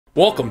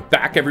Welcome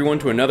back everyone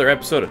to another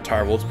episode of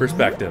Tarvould's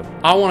Perspective.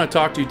 I want to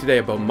talk to you today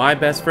about my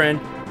best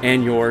friend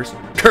and yours,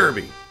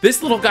 Kirby.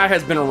 This little guy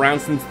has been around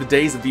since the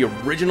days of the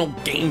original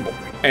Game Boy,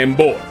 and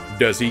boy,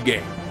 does he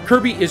game.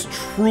 Kirby is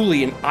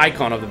truly an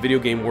icon of the video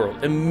game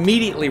world,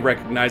 immediately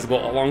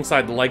recognizable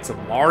alongside the likes of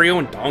Mario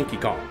and Donkey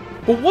Kong.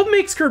 But what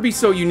makes Kirby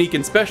so unique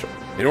and special?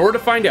 In order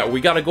to find out,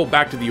 we gotta go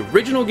back to the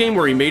original game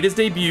where he made his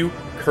debut,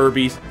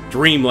 Kirby's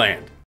Dream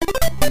Land.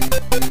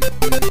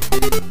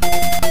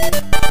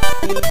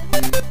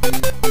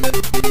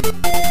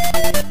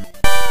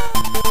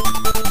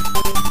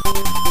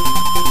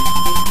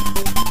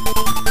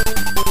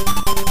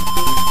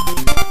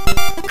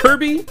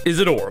 Kirby is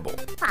adorable.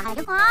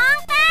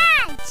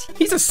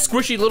 He's a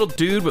squishy little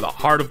dude with a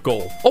heart of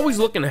gold, always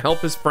looking to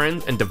help his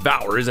friends and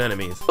devour his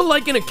enemies, but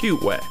like in a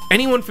cute way.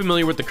 Anyone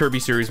familiar with the Kirby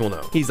series will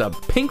know. He's a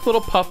pink little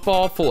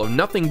puffball full of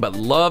nothing but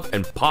love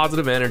and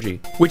positive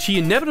energy, which he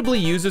inevitably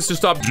uses to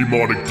stop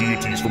demonic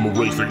deities from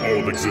erasing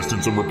all of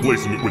existence and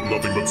replacing it with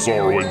nothing but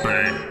sorrow and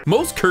pain.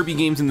 Most Kirby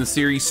games in the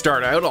series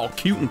start out all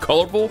cute and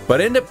colorful, but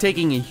end up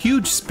taking a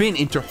huge spin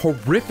into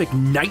horrific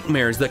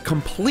nightmares that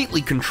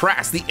completely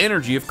contrast the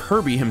energy of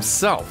Kirby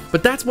himself.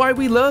 But that's why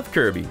we love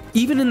Kirby.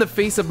 Even in the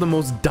face of the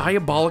most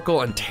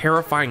diabolical and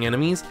terrifying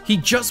enemies, he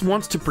just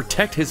wants to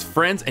protect his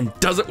friends and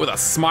does it with a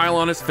smile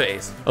on his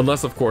face.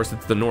 Unless, of course,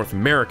 it's the North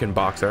American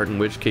box art, in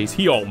which case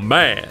he all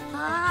mad.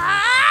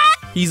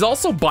 He's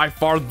also by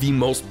far the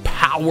most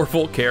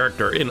powerful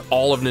character in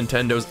all of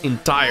Nintendo's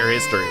entire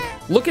history.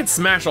 Look at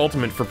Smash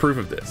Ultimate for proof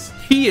of this.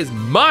 He is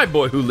my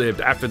boy who lived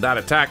after that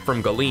attack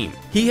from Galeem.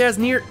 He has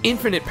near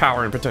infinite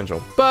power and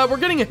potential, but we're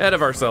getting ahead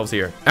of ourselves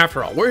here.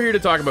 After all, we're here to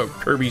talk about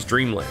Kirby's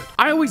Dream Land.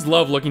 I always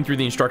love looking through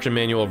the instruction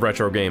manual of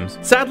retro games.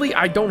 Sadly,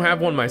 I don't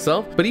have one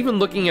myself, but even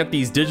looking at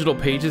these digital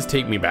pages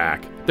take me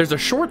back. There's a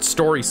short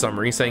story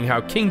summary saying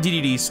how King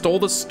Dedede stole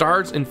the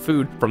stars and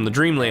food from the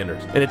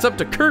Dreamlanders, and it's up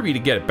to Kirby to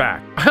get it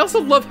back. I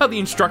also love how the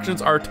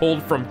instructions are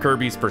told from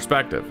Kirby's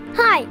perspective.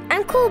 Hi,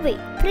 I'm Kirby.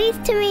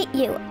 Pleased to meet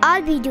you.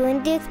 I'll be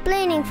doing the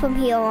explaining from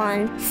here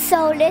on.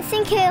 So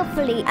listen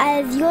carefully,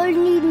 as you'll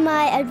need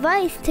my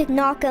advice to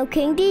knock out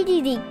King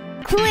Dedede.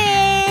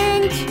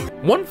 Cringe!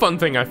 One fun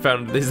thing I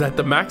found is that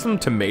the Maximum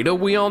Tomato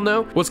we all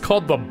know was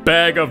called the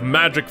Bag of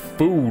Magic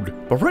Food.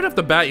 But right off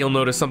the bat, you'll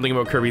notice something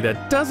about Kirby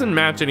that doesn't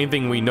match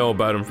anything we know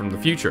about him from the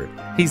future.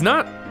 He's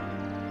not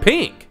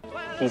pink.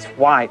 He's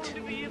white.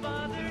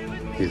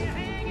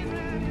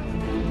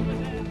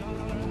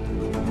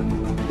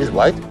 He's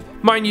white?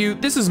 Mind you,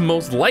 this is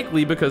most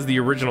likely because the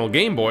original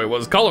Game Boy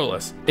was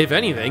colorless. If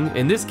anything,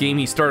 in this game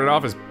he started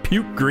off as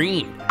puke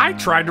green. I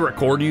tried to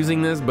record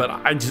using this, but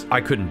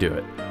I couldn't do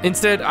it.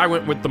 Instead, I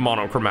went with the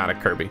monochromatic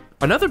Kirby.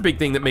 Another big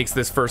thing that makes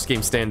this first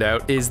game stand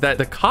out is that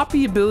the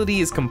copy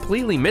ability is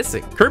completely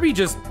missing. Kirby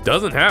just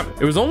doesn't have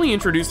it. It was only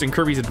introduced in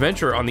Kirby's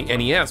Adventure on the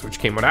NES, which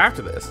came out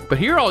after this. But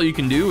here all you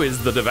can do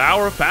is the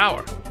Devour of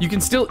Power. You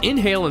can still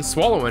inhale and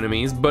swallow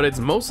enemies, but it's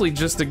mostly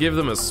just to give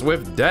them a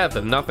swift death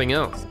and nothing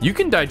else. You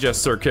can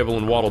digest Sir Kibble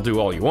and Waddle Doo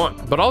all you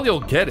want, but all you'll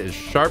get is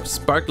sharp,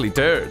 sparkly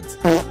turds.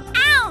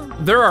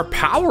 There are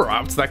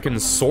power-ups that can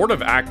sort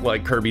of act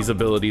like Kirby's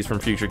abilities from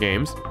future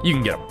games. You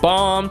can get a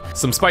bomb,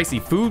 some spicy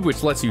food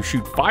which lets you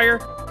shoot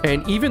fire,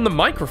 and even the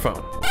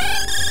microphone.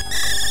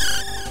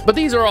 But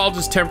these are all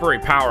just temporary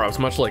power-ups,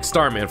 much like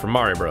Starman from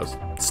Mario Bros.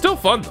 Still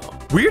fun though.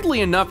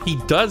 Weirdly enough, he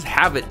does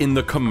have it in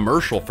the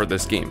commercial for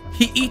this game.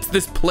 He eats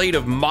this plate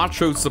of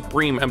Macho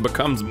Supreme and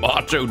becomes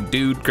Macho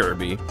Dude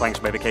Kirby. Thanks,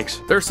 baby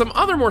cakes. There are some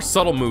other more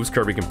subtle moves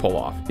Kirby can pull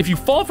off. If you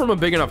fall from a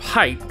big enough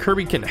height,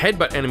 Kirby can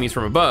headbutt enemies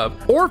from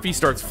above, or if he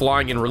starts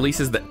flying and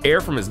releases the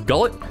air from his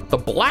gullet, the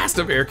blast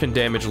of air can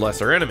damage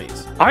lesser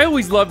enemies. I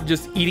always loved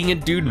just eating a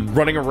dude and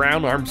running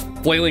around, arms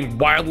flailing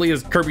wildly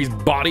as Kirby's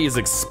body is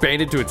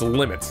expanded to its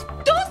limits.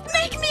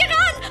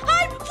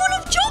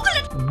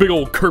 Big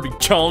old Kirby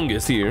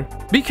Chongus here.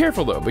 Be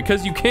careful though,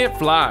 because you can't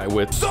fly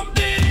with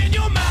something in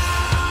your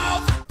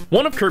mouth.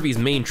 One of Kirby's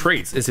main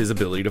traits is his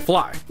ability to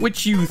fly,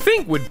 which you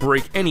think would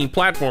break any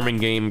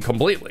platforming game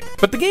completely.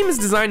 But the game is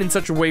designed in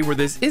such a way where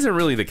this isn't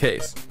really the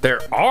case.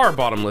 There are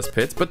bottomless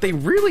pits, but they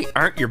really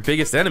aren't your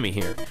biggest enemy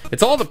here.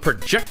 It's all the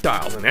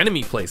projectiles and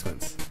enemy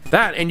placements.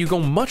 That, and you go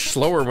much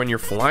slower when you're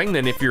flying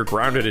than if you're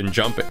grounded and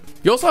jumping.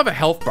 You also have a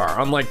health bar,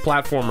 unlike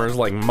platformers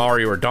like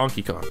Mario or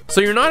Donkey Kong,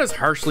 so you're not as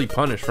harshly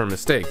punished for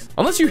mistakes,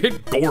 unless you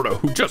hit Gordo,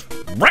 who just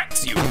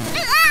wrecks you.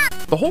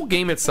 The whole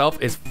game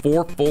itself is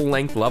 4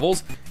 full-length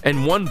levels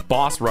and 1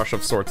 boss rush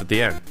of sorts at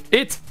the end.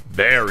 It's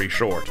very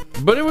short,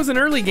 but it was an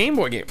early Game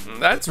Boy game.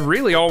 That's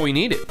really all we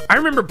needed. I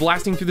remember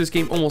blasting through this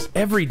game almost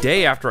every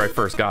day after I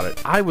first got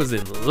it. I was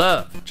in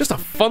love. Just a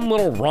fun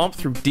little romp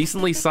through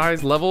decently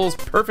sized levels,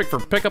 perfect for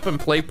pick up and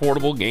play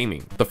portable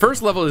gaming. The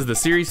first level is the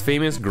series'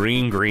 famous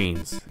Green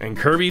Greens, and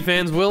Kirby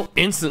fans will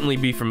instantly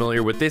be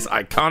familiar with this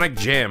iconic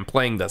jam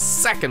playing the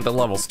second the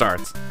level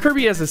starts.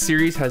 Kirby as a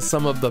series has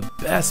some of the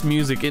best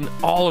music in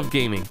all of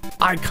gaming.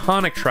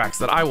 Iconic tracks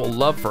that I will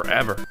love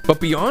forever. But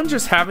beyond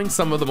just having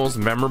some of the most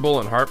memorable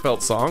and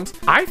heartfelt songs,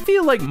 I feel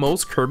feel like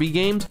most Kirby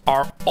games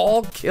are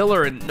all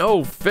killer and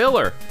no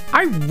filler.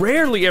 I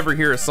rarely ever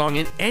hear a song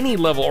in any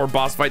level or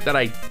boss fight that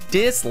I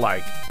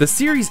dislike. The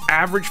series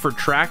average for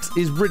tracks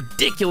is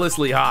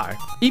ridiculously high.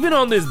 Even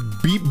on this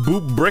beep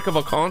boop brick of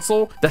a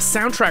console, the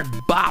soundtrack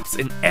bops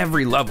in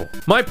every level.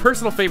 My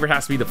personal favorite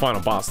has to be the final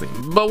boss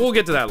theme, but we'll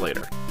get to that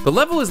later. The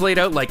level is laid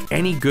out like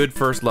any good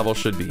first level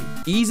should be,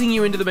 easing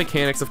you into the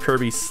mechanics of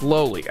Kirby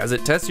slowly as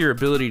it tests your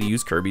ability to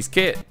use Kirby's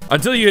kit.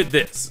 Until you hit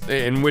this,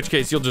 in which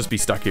case you'll just be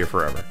stuck here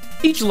forever.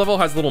 Each level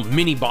has little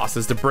mini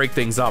bosses to break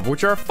things up,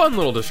 which are a fun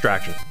little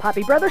distraction.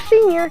 Poppy Brother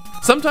Sr.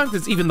 Sometimes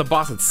it's even the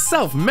boss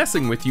itself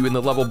messing with you in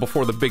the level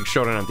before the big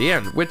showdown at the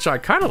end, which I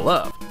kinda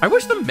love. I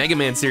wish the Mega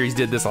Man series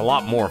did this a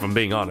lot more if I'm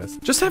being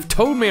honest. Just have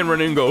Toadman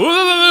run in and go,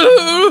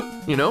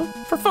 you know,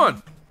 for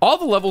fun. All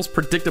the levels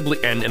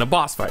predictably end in a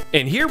boss fight,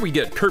 and here we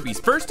get Kirby's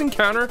first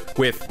encounter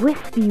with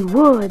Wispy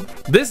Woods.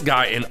 This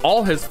guy in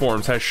all his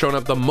forms has shown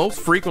up the most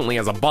frequently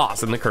as a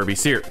boss in the Kirby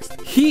series.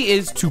 He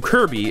is to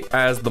Kirby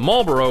as the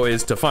Marlboro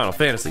is to Final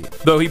Fantasy,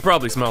 though he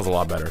probably smells a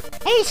lot better.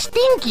 Hey,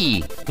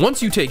 Stinky!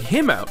 Once you take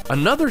him out,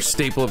 another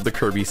staple of the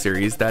Kirby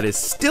series that is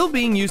still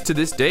being used to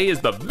this day is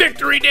the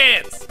Victory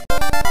Dance!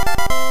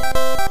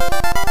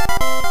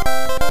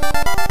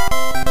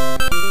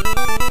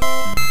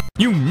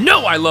 You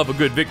know I love a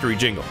good victory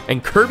jingle,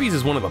 and Kirby's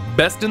is one of the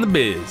best in the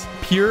biz.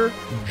 Pure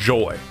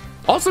joy.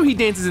 Also, he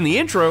dances in the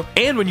intro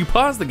and when you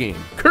pause the game.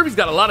 Kirby's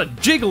got a lot of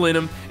jiggle in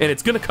him, and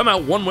it's gonna come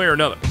out one way or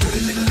another.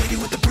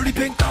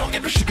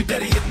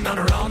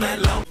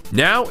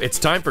 Now it's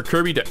time for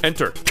Kirby to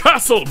enter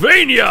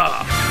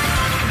Castlevania!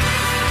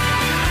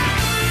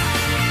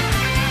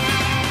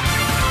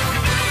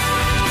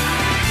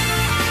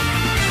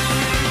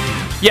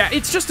 Yeah,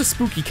 it's just a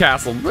spooky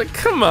castle, but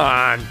come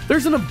on.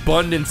 There's an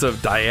abundance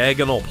of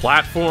diagonal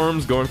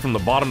platforms going from the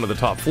bottom to the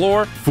top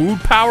floor, food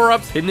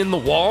power-ups hidden in the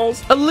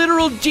walls, a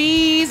literal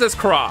Jesus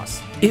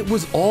cross. It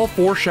was all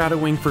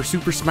foreshadowing for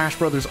Super Smash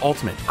Bros.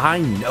 Ultimate. I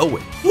know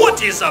it.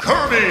 What is a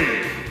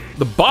Kirby?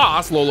 The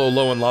boss, Lolo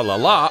Lo and La La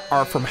La,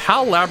 are from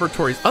HAL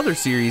Laboratories' other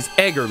series,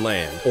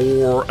 Eggerland,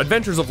 or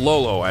Adventures of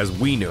Lolo as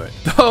we knew it.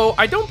 Though,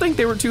 I don't think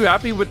they were too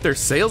happy with their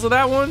sales of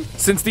that one,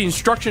 since the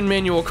instruction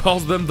manual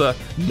calls them the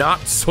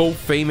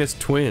not-so-famous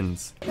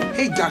twins.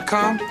 Hey,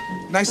 .com,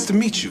 nice to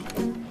meet you.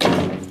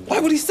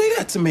 Why would he say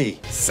that to me?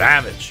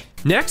 Savage.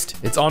 Next,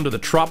 it's on to the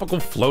tropical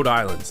float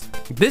islands.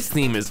 This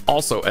theme is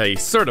also a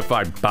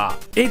certified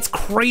bop. It's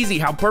crazy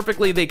how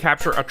perfectly they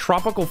capture a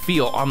tropical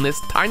feel on this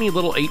tiny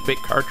little 8-bit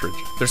cartridge.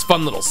 There's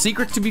fun little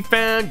secrets to be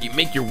found, you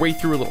make your way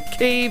through a little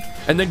cave,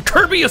 and then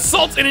Kirby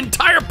assaults an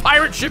entire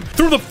pirate ship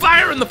through the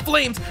fire and the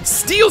flames,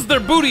 steals their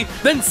booty,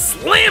 then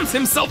slams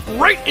himself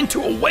right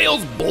into a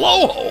whale's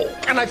blowhole.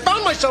 And I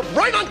found myself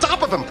right on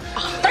top of him,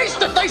 face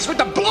to face with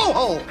the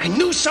blowhole. I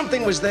knew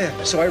something was there,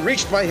 so I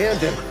reached my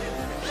hand in,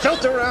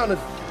 felt around, and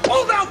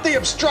pulled out the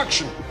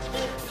obstruction.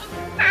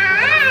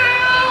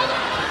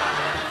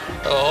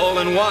 A hole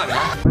in one,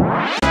 huh?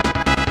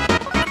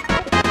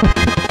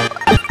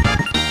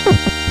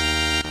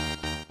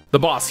 The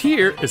boss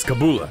here is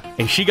Kabula,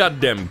 and she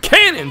got them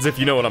cannons if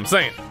you know what I'm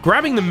saying.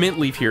 Grabbing the mint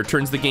leaf here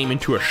turns the game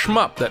into a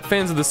shmup that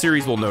fans of the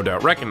series will no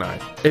doubt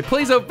recognize. It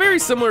plays out very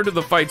similar to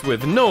the fights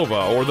with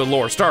Nova or the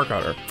lore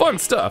Starcutter. Fun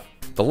stuff.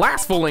 The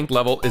last full-length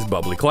level is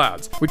Bubbly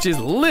Clouds, which is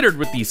littered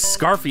with these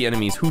scarfy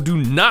enemies who do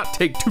not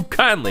take too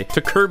kindly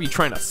to Kirby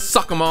trying to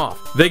suck them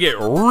off. They get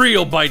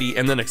real bitey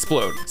and then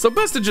explode, so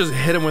best to just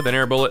hit them with an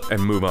air bullet and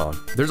move on.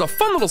 There's a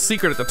fun little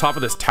secret at the top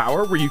of this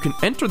tower where you can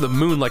enter the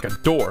moon like a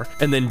door,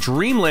 and then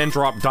Dreamland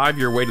Drop dive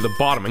your way to the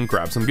bottom and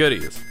grab some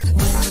goodies.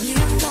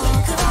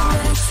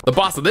 The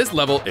boss of this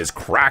level is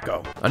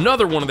Kracko,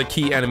 another one of the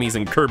key enemies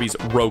in Kirby's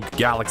Rogue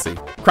Galaxy.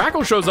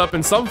 Kracko shows up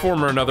in some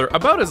form or another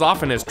about as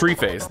often as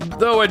Treeface,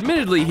 though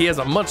admittedly he has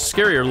a much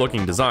scarier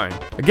looking design.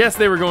 I guess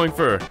they were going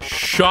for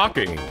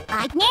shocking.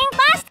 Lightning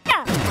Buster.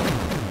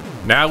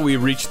 Now we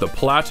reach the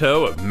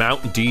plateau of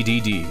Mount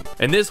DDD,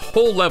 and this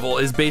whole level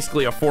is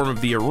basically a form of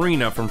the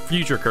arena from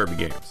future Kirby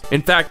games.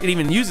 In fact, it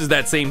even uses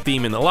that same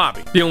theme in the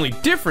lobby. The only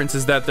difference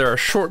is that there are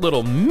short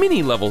little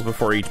mini levels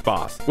before each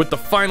boss, with the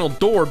final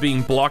door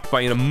being blocked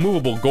by an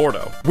immovable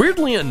Gordo.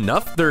 Weirdly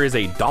enough, there is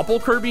a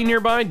Doppel Kirby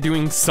nearby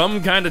doing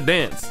some kind of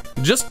dance.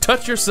 Just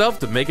touch yourself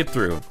to make it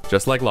through,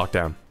 just like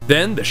Lockdown.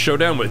 Then the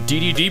showdown with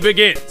DDD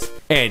begins.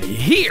 And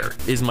here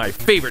is my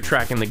favorite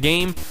track in the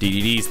game,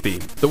 DDD's theme.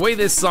 The way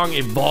this song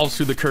evolves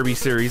through the Kirby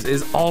series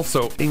is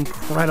also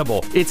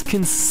incredible. It's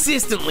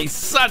consistently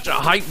such a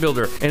hype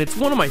builder, and it's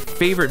one of my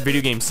favorite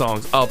video game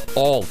songs of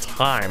all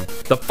time.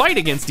 The fight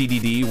against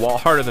DDD, while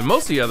harder than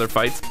most of the other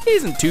fights,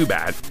 isn't too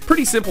bad.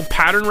 Pretty simple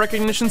pattern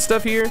recognition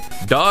stuff here.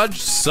 Dodge,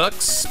 suck,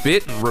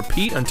 spit, and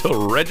repeat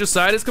until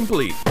Regicide is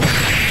complete.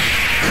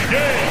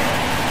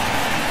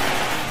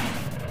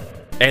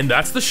 And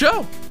that's the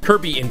show.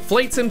 Kirby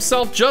inflates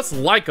himself just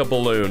like a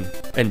balloon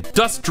and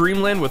dusts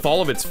Dreamland with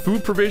all of its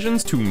food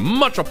provisions to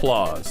much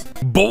applause.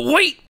 But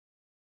wait!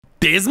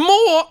 there's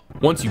more!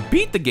 Once you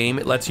beat the game,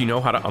 it lets you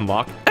know how to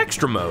unlock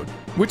extra mode,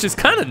 which is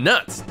kinda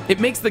nuts. It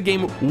makes the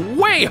game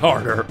way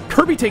harder.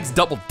 Kirby takes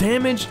double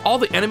damage, all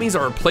the enemies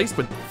are replaced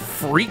with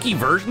freaky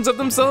versions of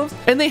themselves,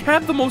 and they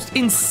have the most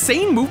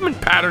insane movement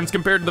patterns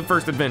compared to the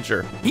first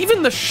adventure.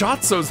 Even the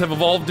Shotsos have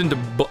evolved into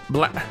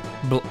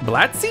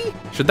Blatzy?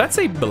 Should that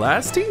say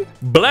Blasty?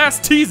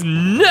 Blasty's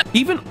nut!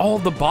 Even all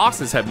the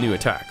bosses have new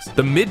attacks.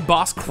 The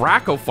mid-boss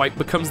Kracko fight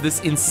becomes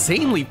this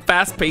insanely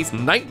fast-paced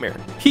nightmare.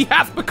 He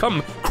hath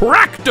become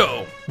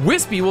Crackdo!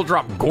 Wispy will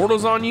drop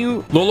Gordos on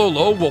you,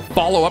 Lolo will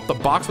follow up the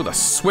box with a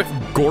swift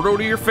Gordo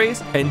to your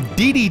face, and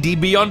DDD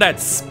be on that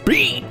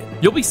speed!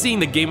 You'll be seeing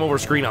the game over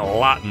screen a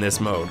lot in this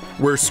mode,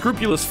 where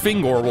scrupulous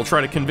Fingor will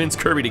try to convince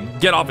Kirby to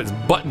get off his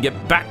butt and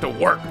get back to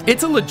work.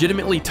 It's a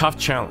legitimately tough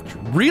challenge,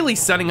 really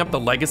setting up the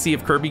legacy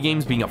of Kirby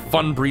games being a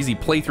fun, breezy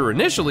playthrough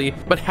initially,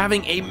 but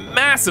having a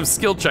massive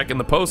skill check in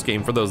the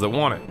post-game for those that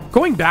want it.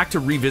 Going back to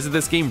revisit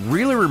this game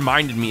really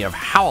reminded me of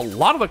how a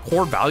lot of the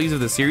core values of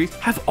the series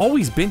have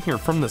always been here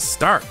from the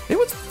start. It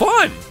was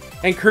fun!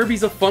 And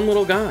Kirby's a fun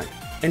little guy,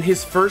 and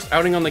his first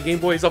outing on the Game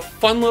Boy is a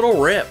fun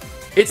little rip.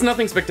 It's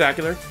nothing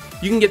spectacular.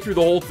 You can get through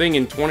the whole thing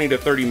in 20 to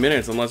 30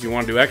 minutes unless you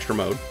want to do extra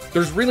mode.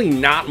 There's really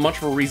not much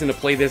of a reason to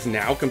play this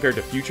now compared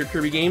to future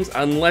Kirby games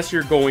unless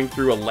you're going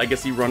through a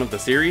legacy run of the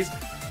series,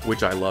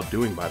 which I love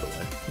doing, by the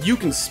way. You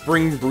can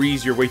spring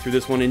breeze your way through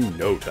this one in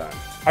no time.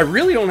 I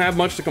really don't have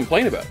much to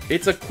complain about.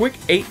 It's a quick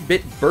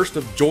 8-bit burst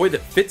of joy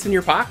that fits in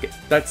your pocket.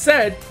 That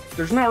said,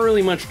 there's not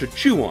really much to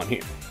chew on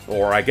here.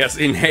 Or I guess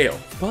inhale.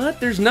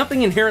 But there's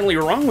nothing inherently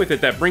wrong with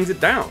it that brings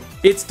it down.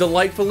 It's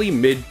delightfully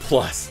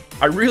mid-plus.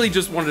 I really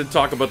just wanted to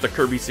talk about the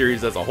Kirby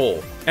series as a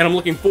whole, and I'm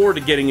looking forward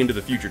to getting into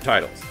the future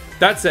titles.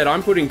 That said,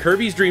 I'm putting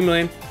Kirby's Dream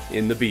Land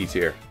in the B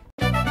tier.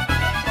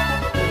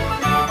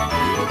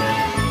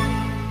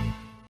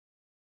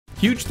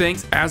 Huge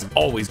thanks, as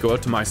always, go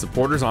out to my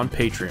supporters on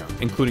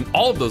Patreon, including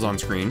all of those on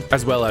screen,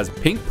 as well as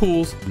Pink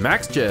Pools,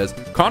 Max Jez,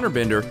 Connor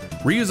Binder,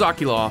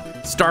 Ryuzaki Law,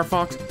 Star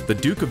Fox, The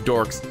Duke of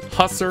Dorks,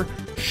 Husser,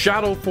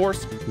 Shadow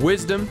Force,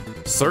 Wisdom,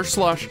 Sir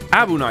Slush,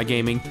 Abunai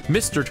Gaming,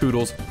 Mr.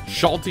 Toodles,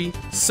 Shalty,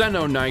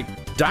 Senno Knight,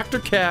 Dr.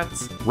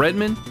 Katz,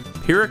 Redman,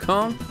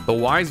 Pirikong, The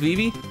Wise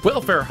Vivi,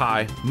 Welfare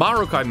High,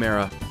 Maru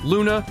Chimera,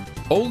 Luna,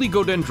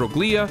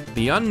 Oligodendroglia,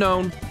 The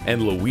Unknown,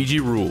 and Luigi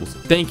Rules.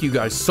 Thank you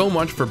guys so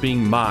much for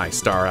being my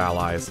star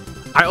allies.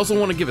 I also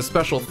want to give a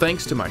special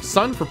thanks to my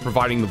son for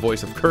providing the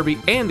voice of Kirby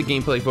and the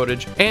gameplay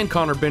footage, and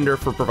Connor Binder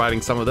for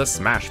providing some of the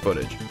Smash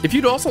footage. If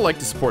you'd also like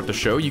to support the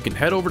show, you can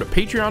head over to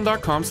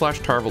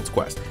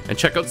patreon.com/TarvouldsQuest and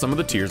check out some of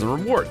the tiers and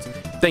rewards.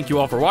 Thank you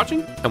all for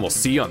watching, and we'll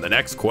see you on the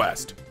next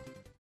quest.